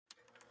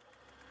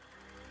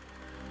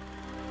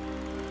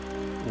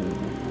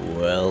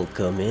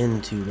Welcome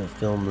into the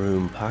Film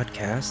Room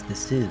Podcast.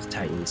 This is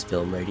Titans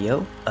Film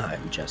Radio.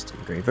 I'm Justin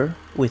Graver.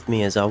 With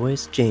me, as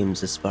always,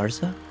 James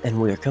Esparza, and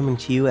we are coming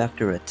to you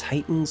after a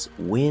Titans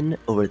win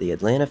over the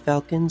Atlanta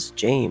Falcons.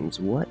 James,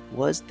 what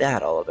was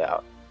that all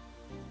about?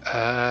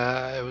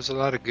 It was a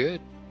lot of good.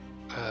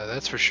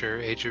 That's for sure.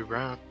 AJ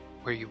Brown,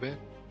 where you been?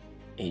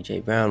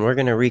 AJ Brown. We're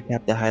going to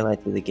recap the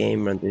highlights of the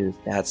game, run through the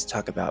stats,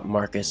 talk about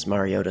Marcus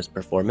Mariota's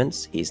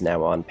performance. He's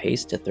now on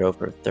pace to throw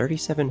for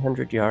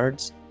 3,700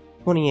 yards,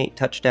 28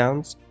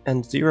 touchdowns,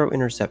 and 0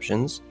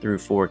 interceptions through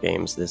 4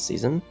 games this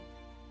season.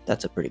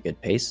 That's a pretty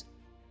good pace.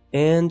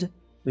 And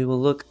we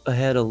will look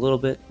ahead a little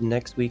bit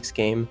next week's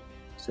game,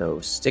 so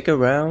stick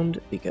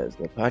around because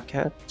the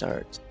podcast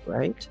starts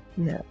right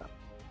now.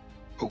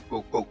 Oh.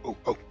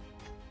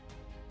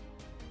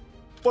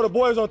 For the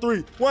boys on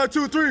 3. 1,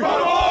 2, 3.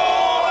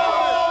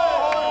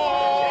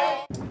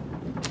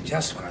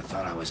 Just when I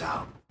thought I was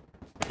out,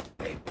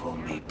 they pulled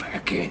me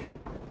back in.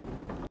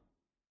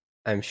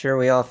 I'm sure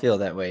we all feel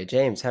that way.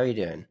 James, how are you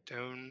doing?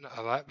 Doing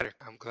a lot better.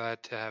 I'm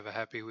glad to have a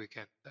happy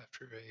weekend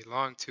after a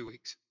long 2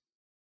 weeks.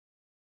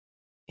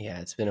 Yeah,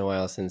 it's been a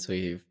while since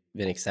we've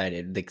been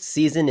excited. The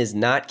season is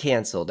not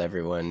canceled,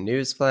 everyone.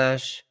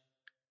 Newsflash.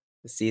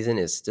 The season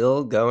is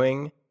still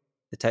going.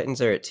 The Titans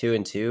are at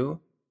 2-2.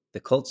 The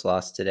Colts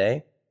lost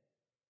today.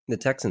 The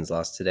Texans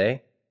lost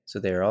today. So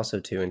they are also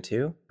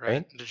 2-2,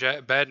 right?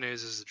 The bad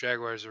news is the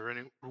Jaguars are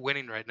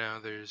winning right now.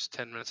 There's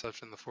 10 minutes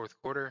left in the fourth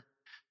quarter,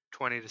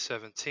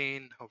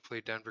 20-17.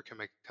 Hopefully Denver can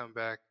make a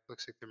comeback.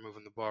 Looks like they're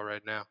moving the ball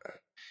right now.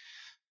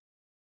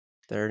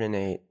 3rd and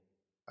 8.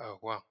 Oh,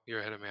 wow.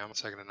 You're ahead of me. I'm on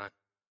 2nd and 9.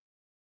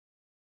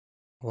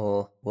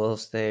 We'll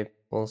stay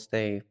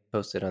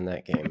posted on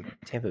that game.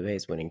 Tampa Bay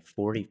is winning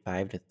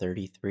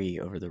 45-33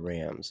 over the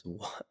Rams.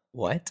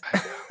 What?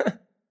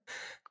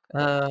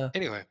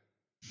 Anyway,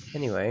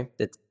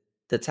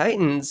 the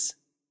Titans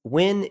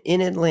win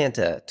in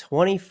Atlanta,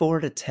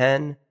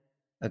 24-10.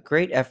 A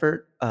great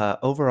effort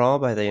overall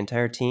by the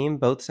entire team.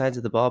 Both sides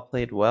of the ball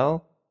played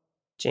well.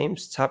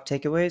 James, top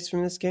takeaways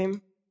from this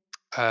game?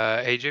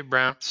 AJ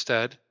Brown,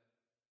 stud.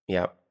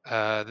 Yep.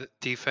 The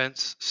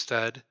defense,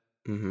 stud.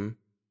 Mm-hmm.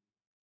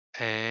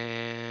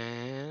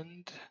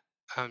 And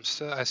I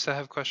still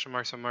have question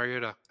marks on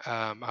Mariota.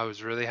 I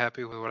was really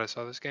happy with what I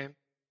saw this game,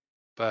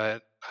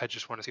 but I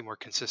just want to see more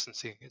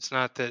consistency. It's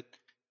not that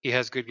he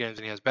has good games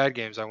and he has bad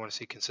games. I want to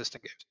see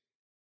consistent games.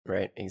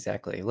 Right,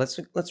 exactly. Let's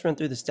run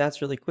through the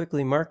stats really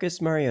quickly.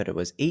 Marcus Mariota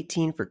was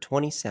 18 for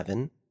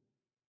 27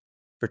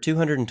 for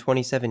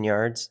 227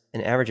 yards,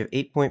 an average of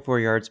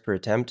 8.4 yards per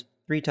attempt,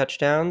 3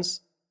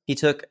 touchdowns. He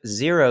took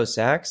 0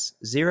 sacks,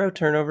 0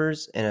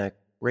 turnovers, and a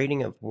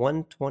rating of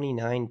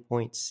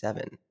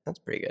 129.7. That's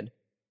pretty good.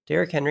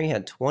 Derrick Henry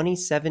had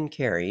 27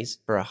 carries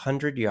for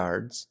 100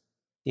 yards.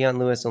 Dion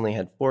Lewis only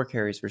had 4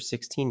 carries for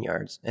 16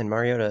 yards, and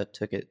Mariota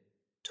took it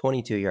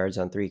 22 yards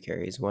on 3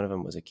 carries. One of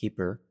them was a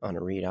keeper on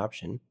a read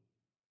option.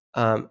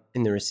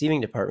 In the receiving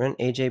department,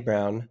 A.J.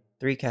 Brown,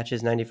 3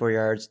 catches, 94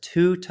 yards,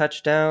 2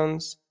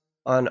 touchdowns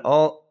on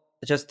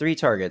just 3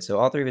 targets. So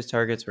all 3 of his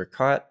targets were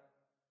caught,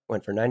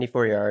 went for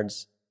 94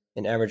 yards,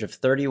 an average of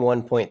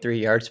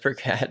 31.3 yards per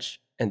catch,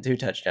 and 2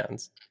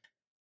 touchdowns.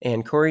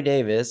 And Corey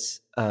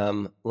Davis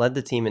led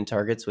the team in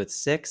targets with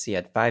 6. He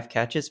had 5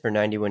 catches for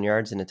 91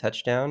 yards and a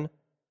touchdown.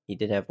 He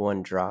did have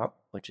 1 drop,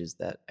 which is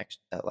that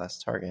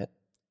last target.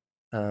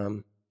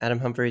 Adam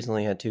Humphries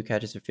only had 2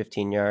 catches for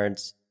 15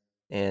 yards,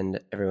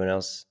 and everyone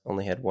else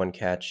only had 1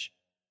 catch,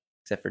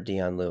 except for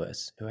Dion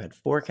Lewis, who had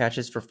 4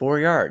 catches for 4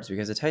 yards,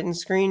 because the Titans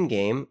screen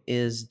game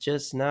is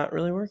just not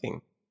really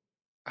working.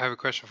 I have a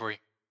question for you.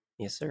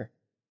 Yes, sir.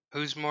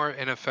 Who's more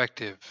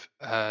ineffective,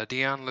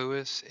 Dion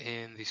Lewis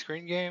in the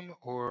screen game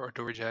or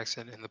Adoree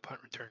Jackson in the punt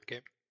return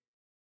game?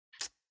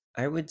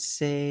 I would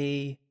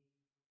say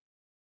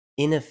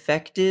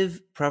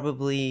ineffective,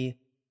 probably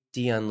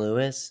Dion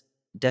Lewis.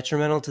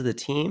 Detrimental to the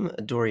team,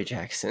 Adoree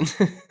Jackson.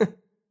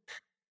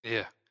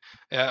 Yeah,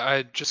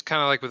 I just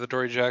kind of like with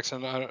Adoree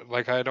Jackson. I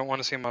don't want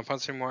to see him on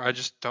punts anymore. I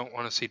just don't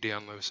want to see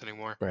Dion Lewis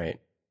anymore. Right.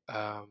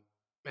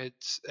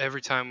 It's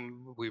every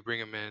time we bring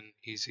him in,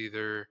 he's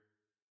either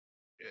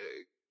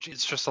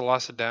it's just a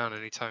loss of down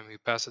anytime we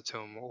pass it to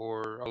him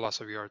or a loss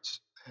of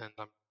yards, and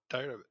I'm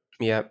tired of it.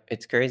 Yeah,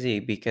 it's crazy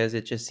because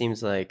it just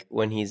seems like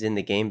when he's in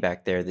the game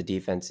back there, the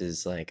defense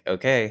is like,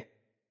 okay,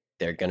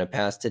 they're going to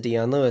pass to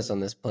Dion Lewis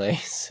on this play,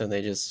 so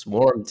they just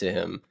swarm to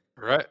him.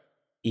 Right.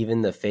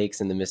 Even the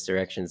fakes and the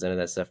misdirections, none of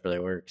that stuff really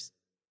works.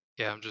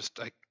 Yeah,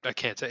 I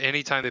can't say.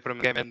 Anytime they put him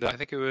in the game, and I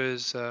think it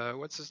was,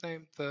 what's his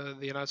name? The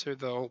announcer,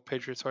 the old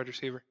Patriots wide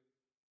receiver.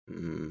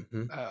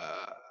 Mm-hmm.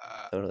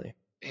 Totally.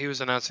 He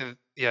was announcing,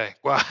 yeah,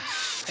 well,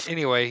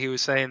 anyway, he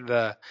was saying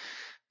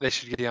they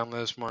should get Dion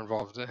Lewis more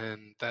involved,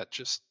 and that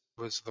just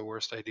was the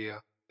worst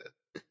idea that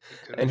he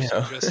could have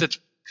suggested.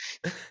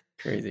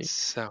 Crazy.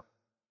 So,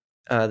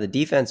 the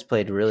defense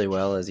played really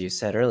well, as you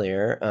said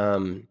earlier.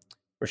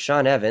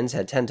 Rashaan Evans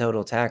had 10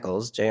 total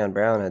tackles. Jayon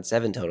Brown had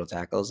 7 total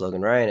tackles.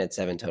 Logan Ryan had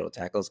 7 total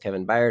tackles.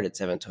 Kevin Byard had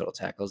 7 total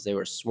tackles. They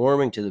were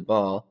swarming to the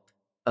ball.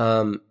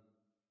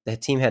 The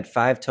team had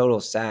 5 total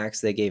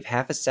sacks. They gave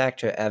half a sack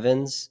to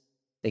Evans.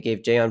 They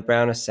gave Jayon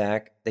Brown a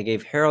sack. They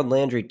gave Harold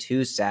Landry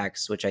 2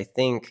 sacks, which I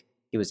think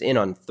he was in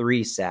on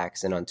 3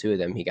 sacks, and on 2 of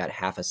them he got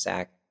half a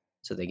sack,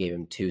 so they gave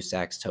him 2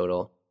 sacks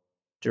total.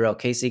 Jurrell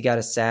Casey got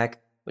a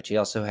sack, which he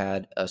also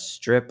had a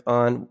strip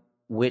on,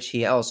 which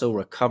he also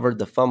recovered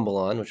the fumble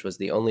on, which was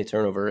the only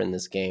turnover in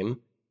this game.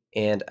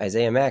 And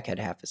Isaiah Mack had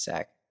half a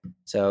sack.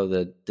 So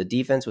the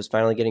defense was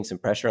finally getting some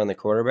pressure on the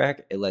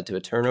quarterback. It led to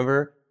a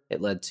turnover.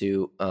 It led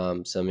to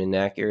some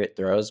inaccurate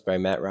throws by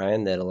Matt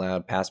Ryan that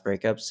allowed pass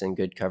breakups and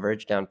good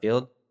coverage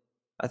downfield.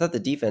 I thought the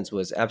defense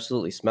was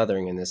absolutely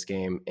smothering in this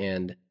game,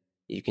 and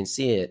you can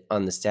see it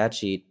on the stat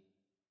sheet.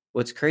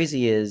 What's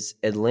crazy is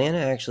Atlanta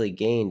actually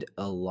gained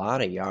a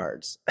lot of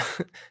yards.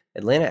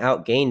 Atlanta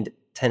outgained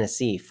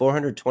Tennessee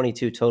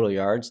 422 total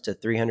yards to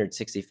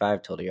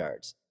 365 total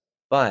yards.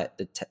 But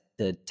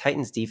the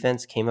Titans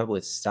defense came up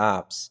with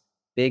stops,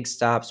 big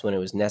stops when it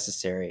was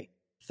necessary.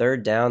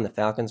 Third down, the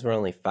Falcons were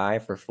only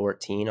 5 for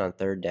 14 on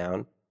third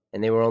down,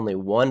 and they were only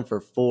 1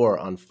 for 4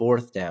 on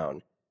fourth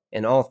down.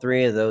 And all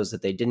 3 of those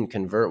that they didn't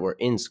convert were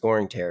in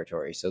scoring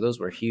territory. So those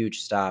were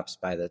huge stops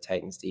by the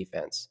Titans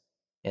defense.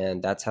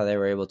 And that's how they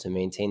were able to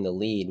maintain the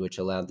lead, which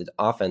allowed the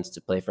offense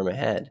to play from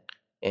ahead.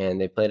 And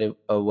they played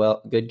a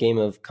good game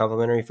of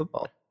complementary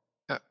football.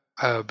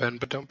 Bend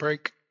but don't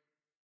break.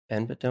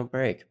 Bend but don't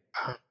break.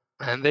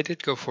 And they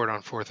did go for it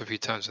on fourth a few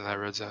times in that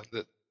red zone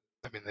that,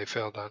 they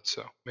failed on.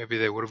 So maybe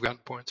they would have gotten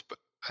points, but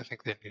I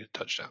think they needed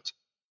touchdowns.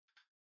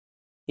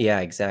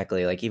 Yeah,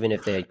 exactly. Like, even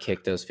if they had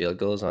kicked those field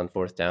goals on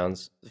fourth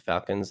downs, the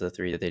Falcons, the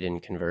 3 that they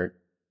didn't convert,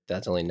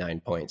 that's only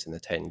 9 points, and the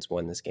Titans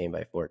won this game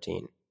by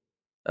 14.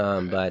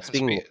 But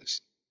speaking...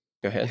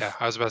 Go ahead. Yeah,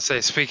 I was about to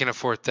say, speaking of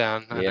fourth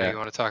down, I know Yeah. you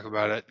want to talk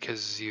about it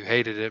because you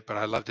hated it, but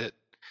I loved it.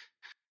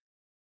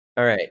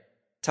 All right.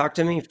 Talk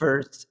to me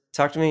first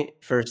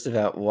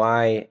about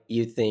why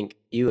you think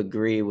you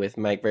agree with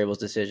Mike Vrabel's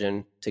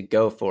decision to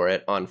go for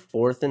it on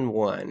 4th and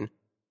 1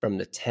 from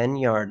the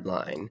 10-yard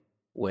line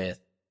with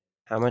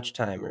how much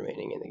time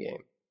remaining in the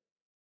game?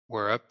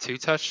 We're up 2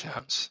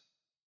 touchdowns.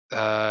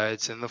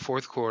 It's in the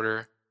fourth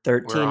quarter.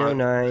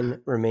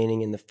 13:09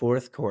 remaining in the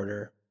fourth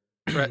quarter.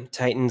 Right.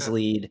 Titans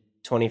lead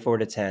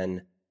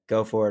 24-10.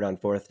 Go for it on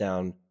 4th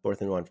down, 4th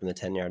and 1 from the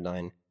 10-yard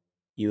line.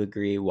 You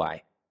agree?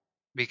 Why?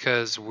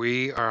 Because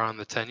we are on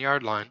the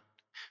 10-yard line.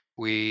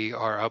 We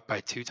are up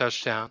by 2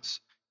 touchdowns.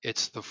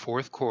 It's the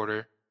fourth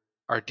quarter.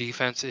 Our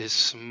defense is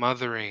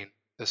smothering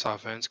this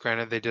offense.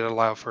 Granted, they did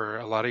allow for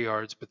a lot of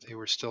yards, but they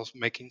were still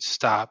making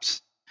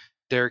stops.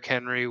 Derrick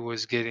Henry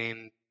was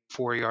getting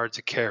 4 yards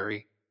a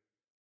carry.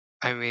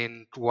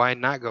 Why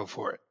not go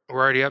for it?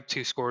 We're already up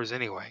 2 scores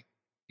anyway.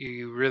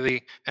 You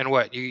really, and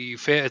what? You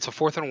fail. It's a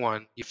 4th and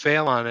 1. You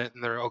fail on it,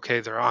 and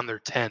they're on their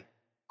 10.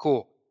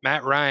 Cool.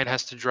 Matt Ryan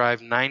has to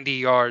drive 90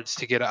 yards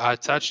to get a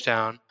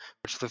touchdown,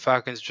 which the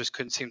Falcons just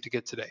couldn't seem to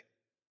get today.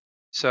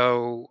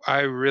 So I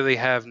really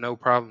have no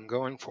problem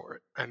going for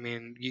it.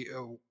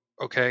 You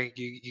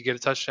get a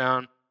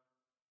touchdown.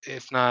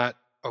 If not,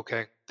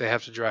 okay, they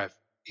have to drive.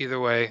 Either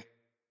way,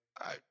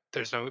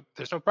 there's no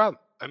problem.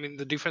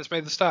 The defense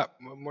made the stop.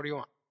 What do you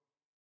want?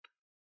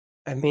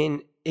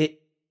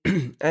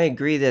 I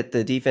agree that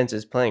the defense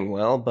is playing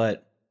well,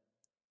 but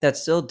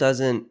that's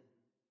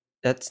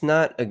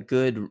not a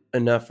good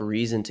enough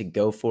reason to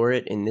go for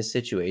it in this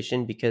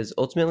situation, because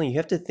ultimately you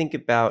have to think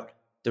about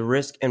the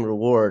risk and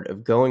reward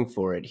of going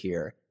for it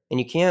here. And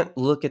you can't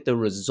look at the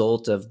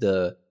result of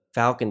the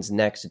Falcons'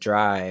 next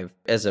drive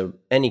as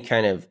any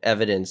kind of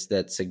evidence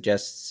that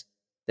suggests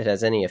that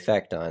has any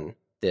effect on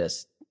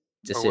this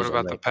decision. Or what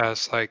about the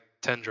past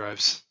 10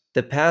 drives?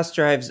 The past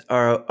drives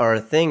are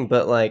a thing,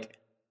 but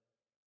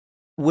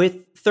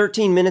with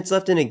 13 minutes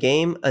left in a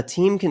game, a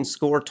team can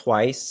score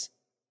twice,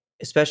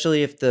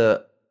 especially if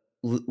the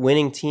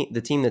winning team,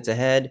 the team that's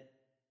ahead,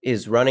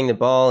 is running the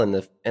ball and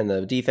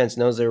the defense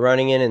knows they're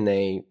running it and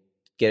they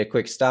get a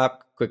quick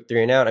stop, quick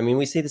 3 and out.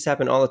 We see this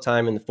happen all the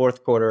time in the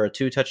fourth quarter, a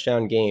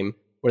 2-touchdown game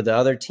where the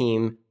other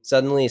team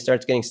suddenly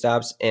starts getting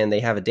stops and they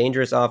have a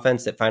dangerous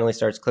offense that finally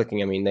starts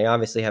clicking. They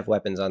obviously have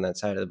weapons on that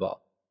side of the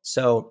ball.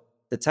 So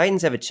the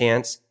Titans have a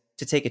chance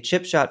to take a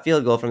chip shot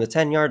field goal from the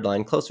 10-yard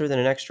line, closer than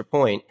an extra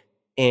point,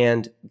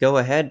 and go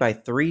ahead by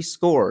 3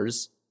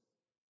 scores.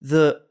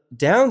 The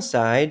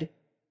downside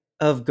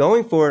of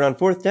going for it on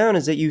 4th down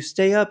is that you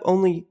stay up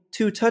only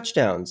 2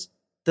 touchdowns.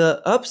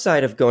 The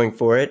upside of going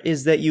for it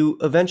is that you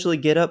eventually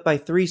get up by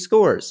 3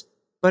 scores.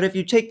 But if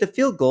you take the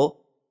field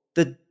goal,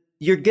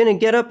 you're going to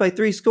get up by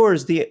 3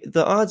 scores. The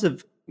odds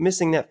of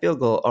missing that field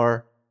goal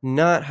are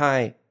not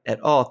high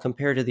at all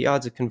compared to the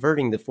odds of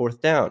converting the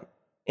 4th down.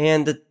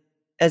 And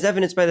as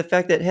evidenced by the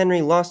fact that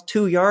Henry lost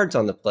 2 yards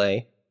on the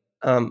play.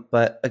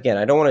 But again,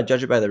 I don't want to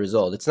judge it by the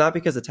result. It's not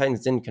because the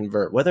Titans didn't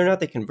convert. Whether or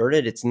not they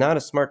converted, it's not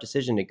a smart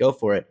decision to go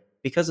for it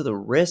because of the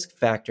risk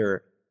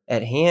factor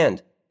at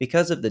hand,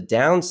 because of the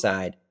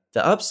downside.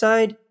 The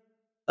upside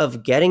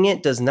of getting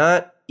it does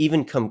not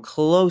even come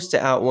close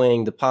to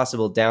outweighing the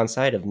possible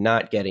downside of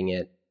not getting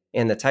it.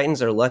 And the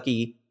Titans are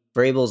lucky,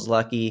 Vrabel's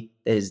lucky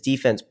that his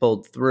defense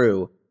pulled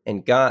through.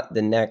 and got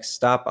the next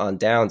stop on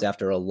downs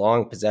after a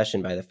long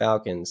possession by the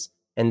Falcons,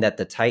 and that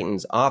the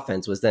Titans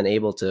offense was then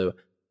able to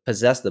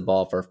possess the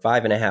ball for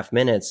 5.5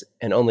 minutes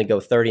and only go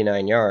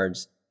 39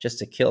 yards just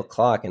to kill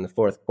clock in the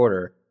fourth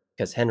quarter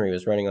because Henry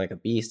was running like a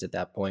beast at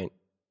that point.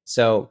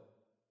 So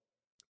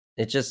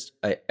it just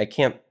I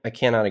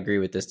cannot agree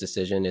with this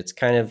decision. It's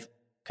kind of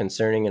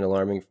concerning and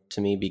alarming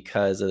to me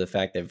because of the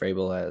fact that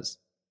Vrabel has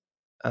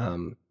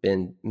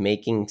been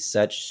making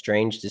such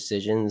strange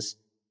decisions.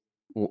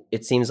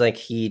 It seems like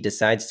he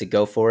decides to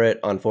go for it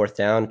on fourth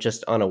down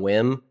just on a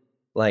whim,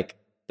 like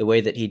the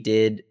way that he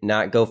did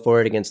not go for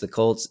it against the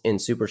Colts in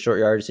super short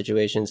yardage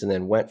situations and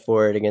then went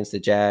for it against the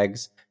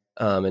Jags,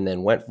 and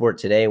then went for it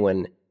today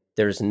when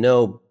there's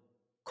no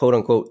quote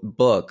unquote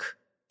book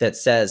that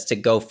says to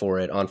go for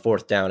it on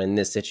fourth down in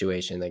this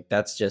situation. Like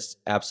that's just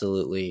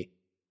absolutely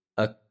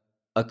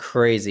a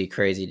crazy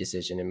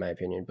decision in my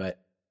opinion. But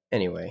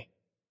anyway,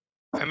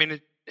 I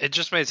mean, it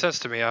just made sense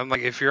to me. I'm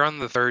like, if you're on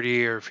the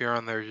 30 or if you're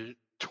on their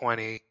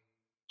 20,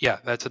 yeah,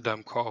 that's a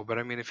dumb call. But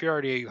I mean, if you're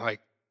already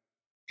like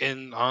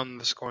on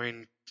the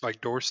scoring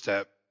like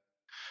doorstep,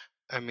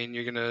 I mean,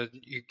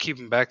 you keep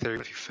them back there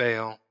if you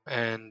fail.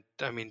 And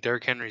I mean,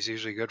 Derrick Henry's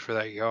usually good for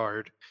that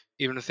yard.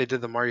 Even if they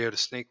did the Mariota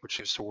sneak, which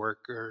seems to work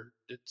or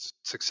it's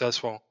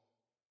successful.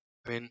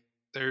 I mean,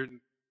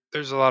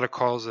 there's a lot of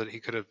calls that he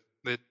could have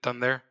done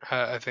there.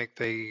 I think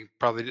they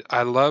probably.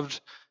 I loved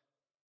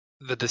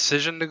the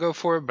decision to go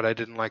for it, but I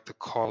didn't like the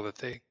call that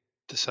they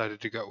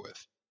decided to go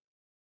with.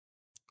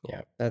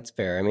 Yeah, that's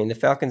fair. I mean, the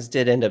Falcons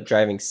did end up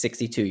driving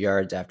 62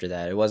 yards after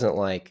that. It wasn't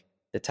like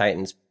the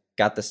Titans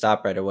got the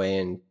stop right away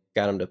and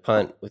got them to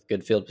punt with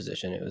good field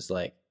position. It was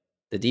like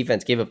the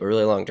defense gave up a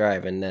really long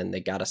drive and then they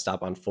got a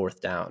stop on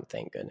fourth down,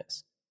 thank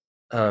goodness.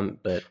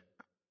 But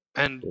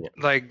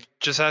like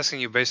just asking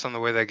you based on the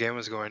way that game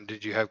was going,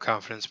 did you have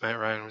confidence Matt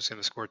Ryan was going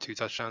to score 2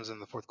 touchdowns in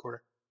the fourth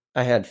quarter?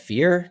 I had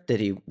fear that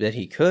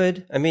he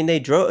could. I mean, they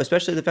drove,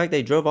 especially the fact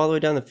they drove all the way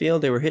down the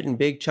field. They were hitting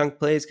big chunk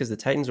plays because the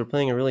Titans were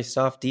playing a really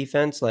soft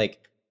defense. Like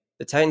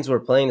the Titans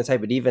were playing the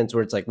type of defense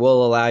where it's like,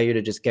 we'll allow you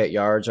to just get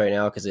yards right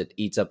now because it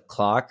eats up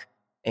clock.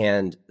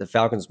 And the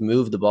Falcons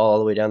moved the ball all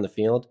the way down the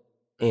field.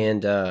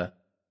 And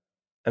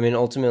I mean,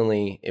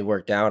 ultimately it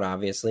worked out,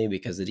 obviously,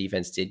 because the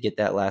defense did get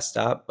that last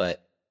stop.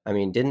 But I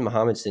mean, didn't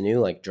Mohamed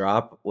Sanu like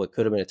drop what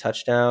could have been a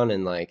touchdown?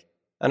 And like,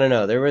 I don't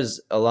know, there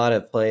was a lot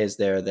of plays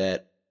there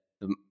that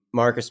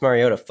Marcus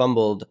Mariota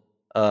fumbled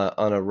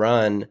on a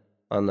run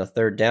on the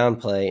third down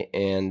play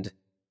and,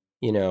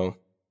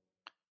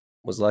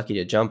 was lucky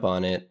to jump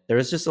on it. There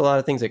was just a lot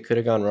of things that could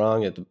have gone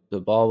wrong. The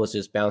ball was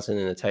just bouncing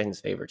in the Titans'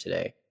 favor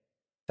today.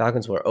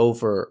 Falcons were 0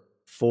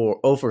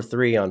 for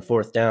 3 on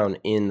fourth down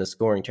in the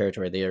scoring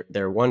territory.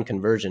 Their one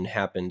conversion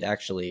happened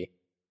actually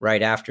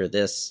right after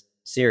this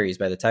series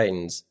by the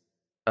Titans,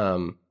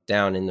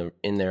 down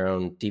in their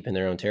own deep in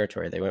their own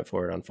territory. They went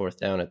for it on fourth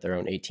down at their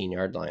own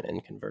 18-yard line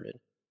and converted.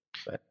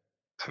 But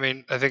I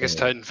mean, I think as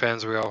Titan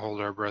fans, we all hold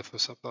our breath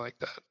with something like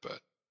that. But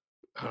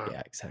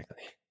yeah, exactly.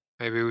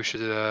 Maybe we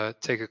should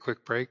take a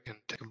quick break and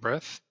take a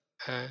breath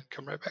and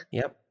come right back.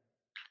 Yep,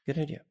 good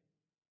idea.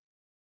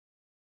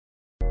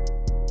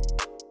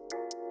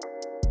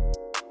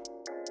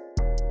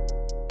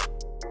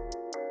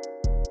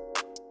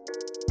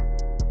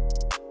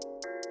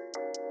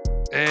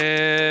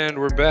 And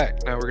we're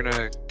back. Now we're going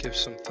to give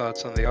some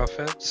thoughts on the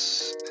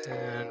offense,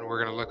 and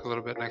we're going to look a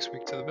little bit next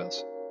week to the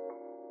Bills.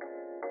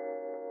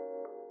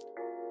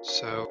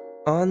 So,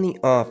 on the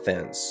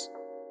offense,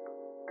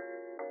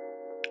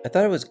 I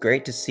thought it was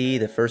great to see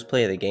the first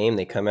play of the game.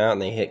 They come out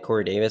and they hit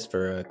Corey Davis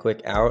for a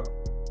quick out.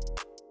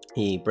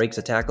 He breaks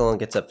a tackle and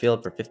gets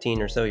upfield for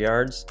 15 or so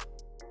yards.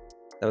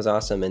 That was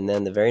awesome. And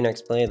then the very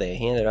next play, they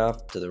hand it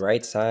off to the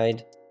right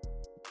side.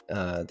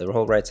 The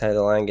whole right side of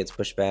the line gets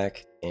pushed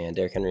back, and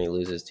Derrick Henry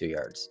loses 2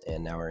 yards.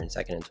 And now we're in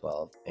 2nd and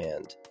 12,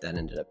 and that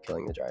ended up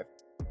killing the drive.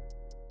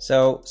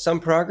 So some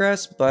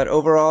progress, but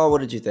overall, what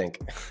did you think?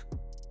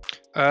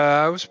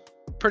 I was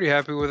pretty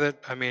happy with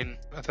it. I mean,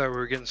 I thought we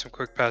were getting some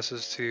quick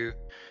passes to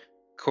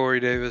Corey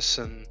Davis,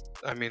 and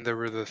I mean, there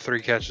were the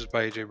 3 catches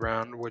by A.J.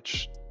 Brown,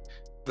 which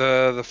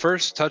the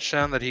first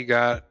touchdown that he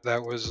got,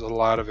 that was a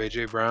lot of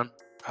A.J. Brown.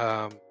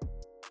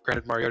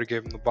 Granted, Mariota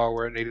gave him the ball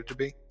where it needed to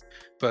be,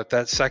 but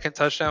that second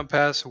touchdown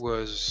pass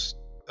was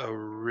a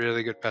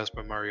really good pass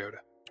by Mariota.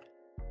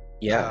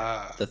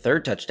 Yeah, the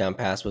third touchdown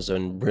pass was a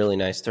really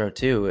nice throw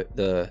too.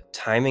 The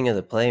timing of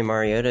the play,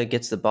 Mariota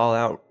gets the ball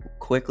out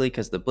quickly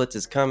because the blitz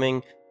is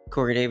coming.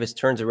 Corey Davis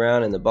turns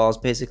around and the ball's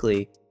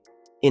basically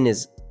in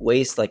his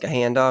waist like a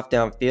handoff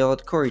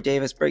downfield. Corey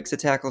Davis breaks the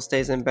tackle,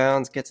 stays in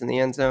bounds, gets in the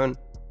end zone.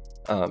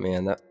 Oh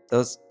man,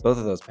 both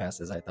of those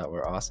passes I thought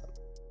were awesome.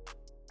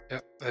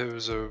 Yep, it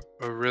was a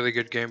really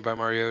good game by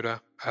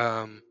Mariota.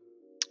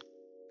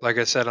 Like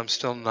I said, I'm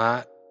still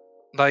not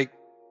like.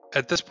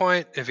 At this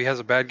point, if he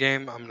has a bad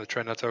game, I'm going to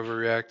try not to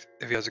overreact.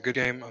 If he has a good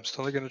game, I'm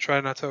still going to try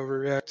not to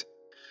overreact.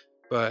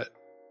 But,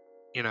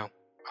 I'm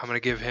going to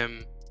give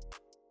him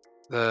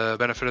the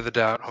benefit of the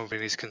doubt,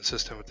 hoping he's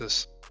consistent with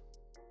this.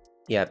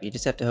 Yeah, you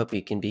just have to hope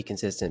he can be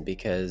consistent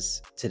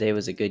because today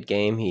was a good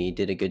game. He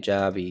did a good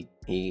job.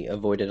 He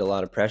avoided a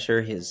lot of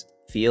pressure. His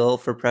feel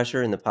for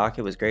pressure in the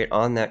pocket was great.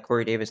 On that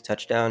Corey Davis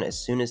touchdown, as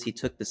soon as he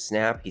took the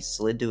snap, he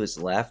slid to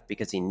his left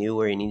because he knew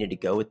where he needed to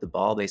go with the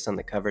ball based on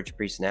the coverage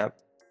pre-snap.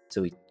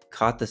 So he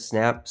caught the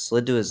snap,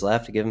 slid to his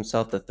left to give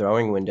himself the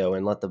throwing window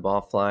and let the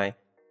ball fly.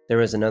 There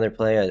was another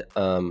play,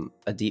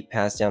 a deep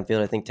pass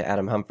downfield, I think, to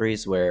Adam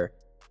Humphries, where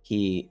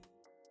he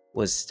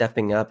was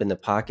stepping up in the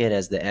pocket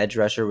as the edge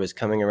rusher was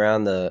coming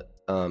around the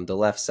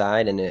left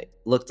side, and it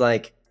looked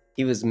like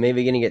he was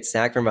maybe going to get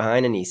sacked from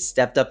behind, and he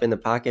stepped up in the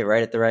pocket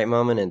right at the right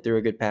moment and threw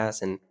a good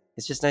pass. And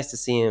it's just nice to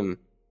see him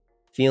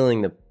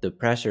feeling the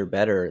pressure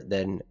better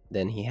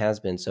than he has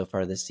been so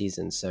far this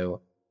season.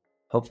 So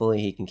hopefully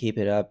he can keep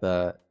it up.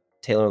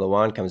 Taylor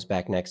Lewan comes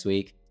back next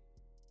week.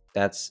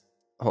 That's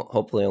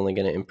hopefully only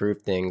going to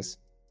improve things.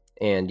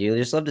 And you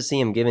just love to see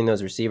him giving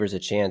those receivers a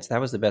chance.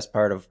 That was the best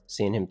part of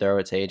seeing him throw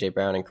it to A.J.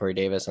 Brown and Corey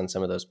Davis on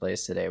some of those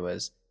plays today,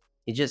 was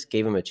he just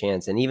gave him a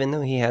chance. And even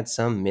though he had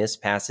some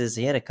missed passes,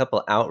 he had a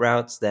couple out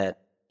routes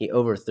that he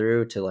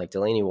overthrew to like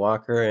Delanie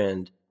Walker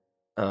and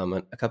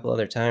a couple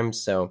other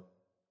times. So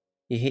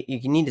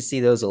you need to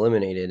see those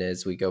eliminated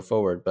as we go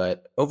forward.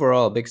 But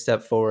overall, a big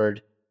step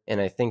forward.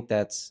 And I think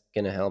that's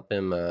going to help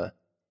him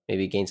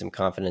maybe gain some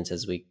confidence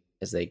as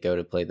they go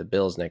to play the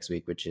Bills next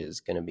week, which is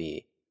going to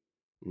be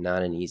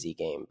not an easy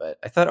game. But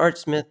I thought Art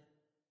Smith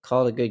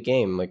called a good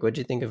game. Like, what'd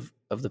you think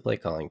of the play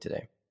calling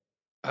today?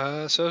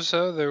 So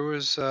there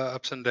was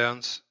ups and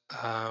downs.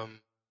 There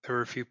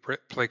were a few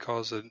play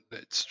calls that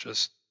it's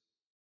just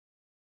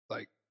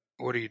like,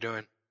 what are you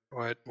doing?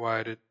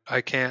 Why did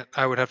I can't?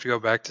 I would have to go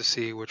back to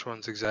see which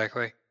ones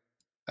exactly.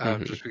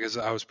 Just because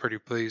I was pretty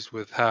pleased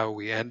with how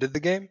we ended the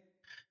game,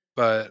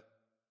 but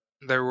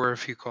there were a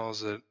few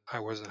calls that I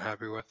wasn't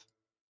happy with.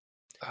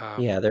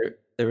 Yeah,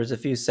 there was a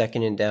few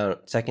second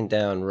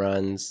down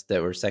runs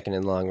that were second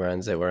and long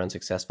runs that were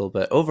unsuccessful,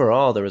 but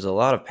overall there was a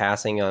lot of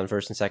passing on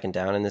first and second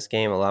down in this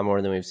game, a lot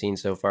more than we've seen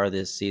so far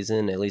this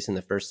season, at least in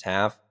the first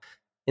half.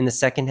 In the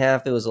second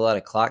half, it was a lot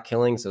of clock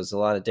killing, so it was a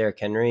lot of Derrick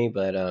Henry,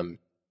 but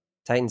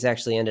Titans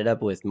actually ended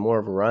up with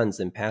more runs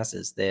than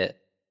passes. They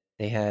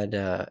had,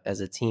 as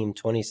a team,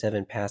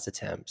 27 pass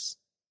attempts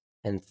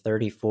and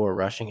 34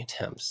 rushing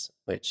attempts,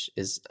 which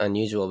is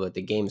unusual, but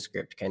the game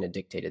script kind of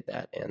dictated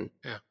that. And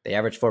they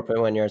averaged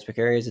 4.1 yards per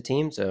carry as a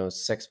team, so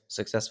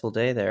successful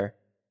day there.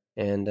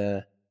 And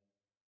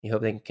you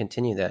hope they can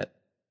continue that.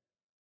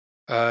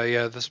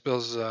 Yeah, this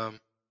Bills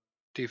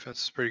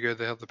defense is pretty good.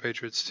 They held the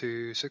Patriots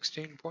to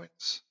 16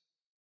 points.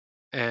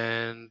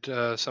 And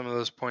some of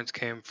those points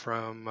came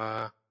from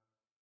a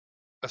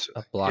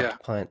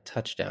blocked punt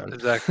touchdown.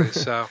 Exactly.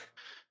 So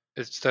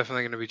it's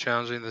definitely going to be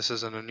challenging. This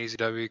isn't an easy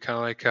W. Kind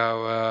of like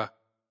how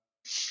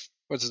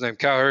what's his name,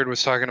 Cowherd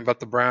was talking about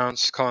the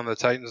Browns calling the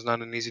Titans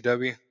not an easy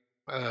W.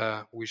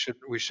 We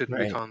shouldn't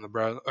be calling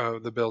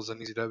the Bills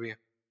an easy W.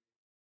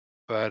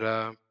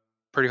 But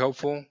pretty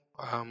hopeful.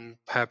 I'm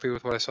happy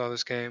with what I saw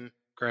this game.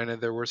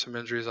 Granted, there were some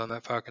injuries on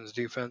that Falcons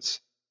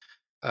defense.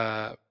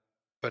 But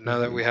now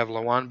that we have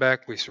Lewan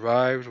back, we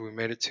survived. We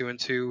made it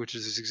 2-2, which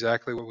is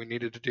exactly what we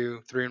needed to do.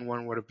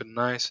 3-1 would have been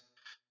nice,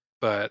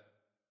 but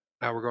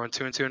now we're going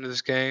 2-2 into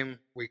this game.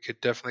 We could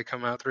definitely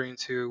come out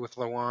 3-2 with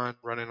Lewan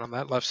running on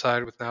that left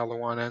side with now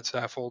Lewan and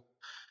Saffold.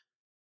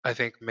 I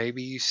think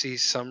maybe you see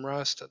some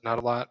rust, not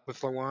a lot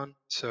with Lewan,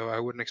 so I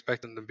wouldn't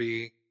expect him to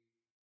be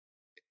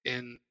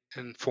in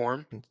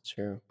form. That's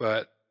true.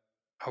 But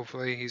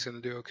hopefully he's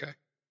going to do okay.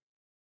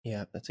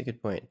 Yeah, that's a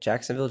good point.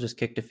 Jacksonville just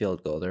kicked a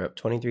field goal. They're up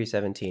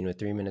 23-17 with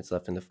 3 minutes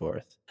left in the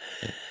fourth.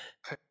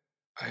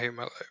 I hate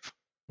my life.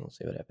 We'll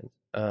see what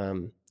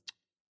happens.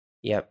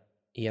 Yep.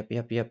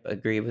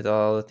 Agree with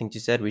all the things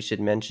you said. We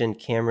should mention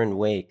Cameron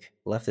Wake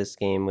left this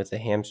game with a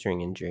hamstring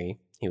injury.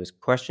 He was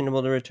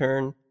questionable to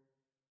return.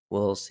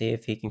 We'll see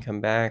if he can come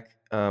back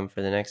for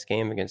the next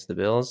game against the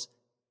Bills.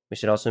 We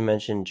should also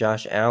mention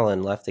Josh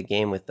Allen left the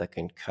game with a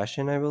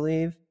concussion, I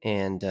believe,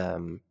 and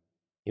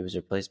he was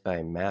replaced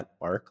by Matt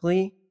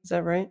Barkley. Is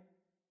that right?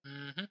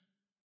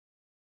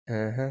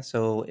 Mm-hmm.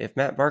 So if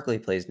Matt Barkley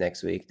plays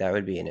next week, that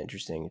would be an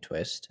interesting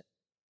twist.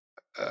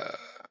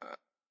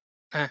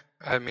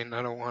 I mean,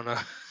 I don't want to.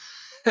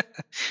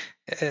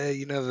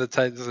 The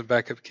Titans are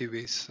backup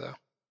QBs, so.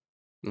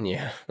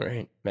 Yeah,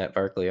 right. Matt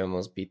Barkley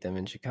almost beat them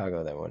in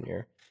Chicago that one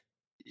year.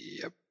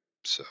 Yep.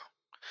 So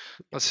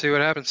let's see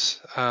what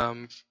happens.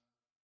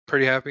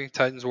 Pretty happy.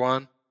 Titans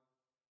won.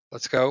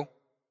 Let's go.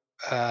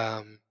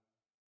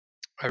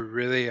 I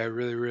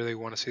really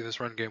want to see this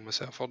run game with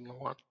Saffold and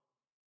Lewan.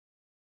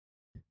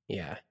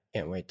 Yeah,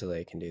 can't wait till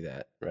they can do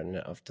that, running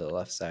it off to the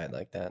left side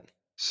like that.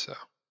 So.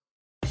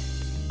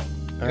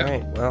 All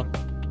right, well,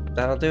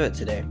 that'll do it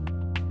today.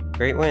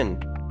 Great win.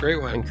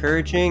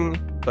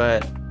 Encouraging,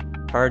 but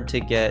hard to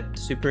get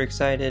super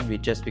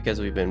excited just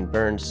because we've been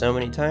burned so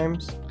many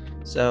times.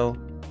 So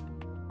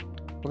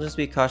we'll just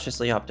be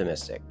cautiously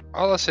optimistic.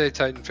 All I'll say,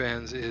 Titan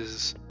fans,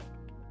 is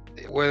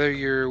whether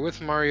you're with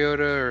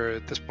Mariota or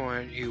at this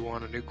point you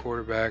want a new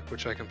quarterback,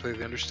 which I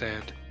completely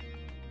understand,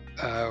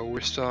 we're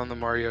still on the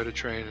Mariota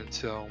train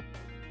until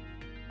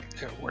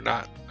we're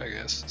not, I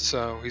guess.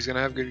 So he's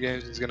gonna have good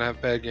games. He's gonna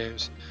have bad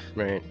games.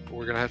 Right.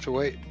 We're gonna have to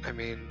wait. I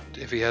mean,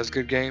 if he has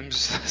good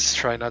games, let's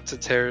try not to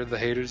tear the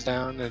haters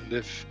down, and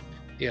if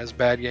he has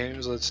bad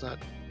games, let's not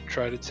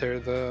try to tear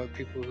the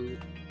people who,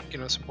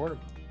 support him.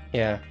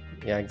 Yeah,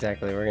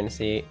 exactly. We're gonna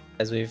see,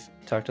 as we've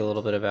talked a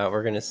little bit about,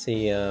 we're gonna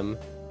see a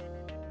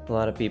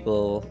lot of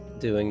people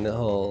doing the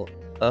whole,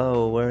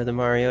 oh, where are the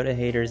Mariota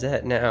haters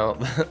at now?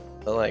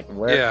 But like,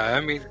 where? Yeah,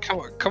 I mean,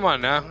 come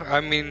on now. I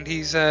mean,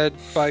 he's had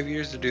 5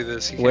 years to do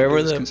this. He can't Where do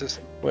were this the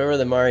consistent. Where were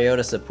the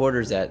Mariota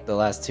supporters at the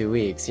last 2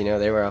 weeks? They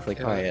were awfully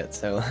Yeah. quiet.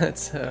 So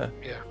let's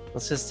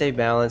just stay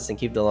balanced and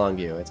keep the long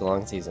view. It's a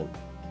long season.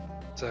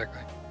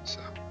 Exactly. So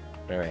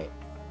All right,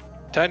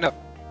 tighten up.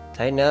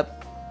 tighten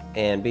up,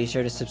 and be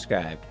sure to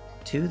subscribe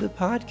to the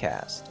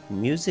podcast,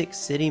 Music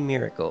City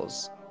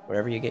Miracles,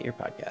 wherever you get your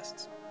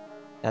podcasts.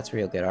 That's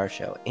where you'll get our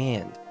show,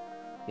 and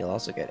you'll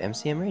also get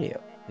MCM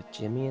Radio with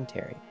Jimmy and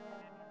Terry.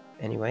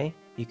 Anyway,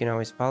 you can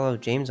always follow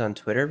James on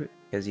Twitter,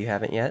 because you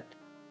haven't yet,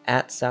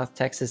 at South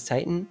Texas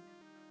Titan.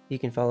 You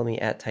can follow me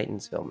at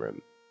Titans Film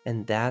Room.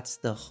 And that's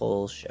the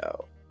whole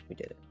show. We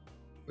did it.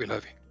 We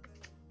love you.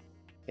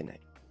 Good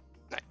night.